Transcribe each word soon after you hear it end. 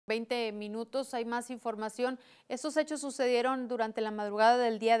20 minutos hay más información. Estos hechos sucedieron durante la madrugada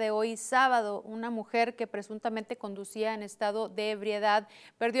del día de hoy, sábado. Una mujer que presuntamente conducía en estado de ebriedad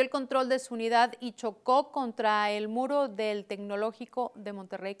perdió el control de su unidad y chocó contra el muro del Tecnológico de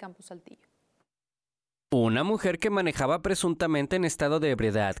Monterrey, Campus Saltillo. Una mujer que manejaba presuntamente en estado de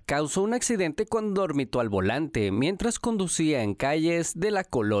ebriedad causó un accidente cuando dormitó al volante mientras conducía en calles de la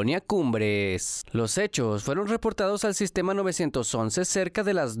colonia Cumbres. Los hechos fueron reportados al sistema 911 cerca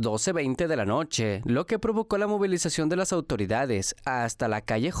de las 12:20 de la noche, lo que provocó la movilización de las autoridades hasta la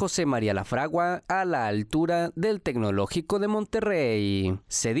calle José María Lafragua a la altura del Tecnológico de Monterrey.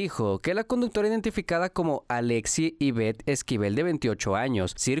 Se dijo que la conductora, identificada como Alexi Ivette Esquivel, de 28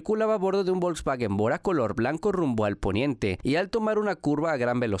 años, circulaba a bordo de un Volkswagen Bora color blanco rumbo al poniente y al tomar una curva a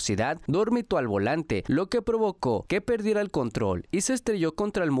gran velocidad dormitó al volante, lo que provocó que perdiera el control y se estrelló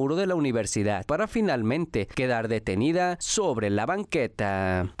contra el muro de la universidad para finalmente quedar detenida sobre la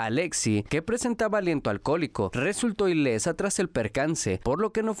banqueta. Alexi, que presentaba aliento alcohólico, resultó ilesa tras el percance, por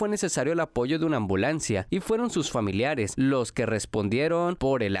lo que no fue necesario el apoyo de una ambulancia y fueron sus familiares los que respondieron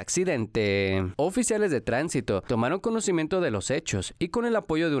por el accidente. Oficiales de tránsito tomaron conocimiento de los hechos y con el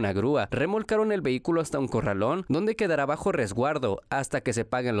apoyo de una grúa remolcaron el vehículo hasta un corralón donde quedará bajo resguardo hasta que se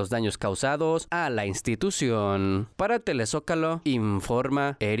paguen los daños causados a la institución. Para Zócalo,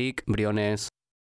 informa Eric Briones.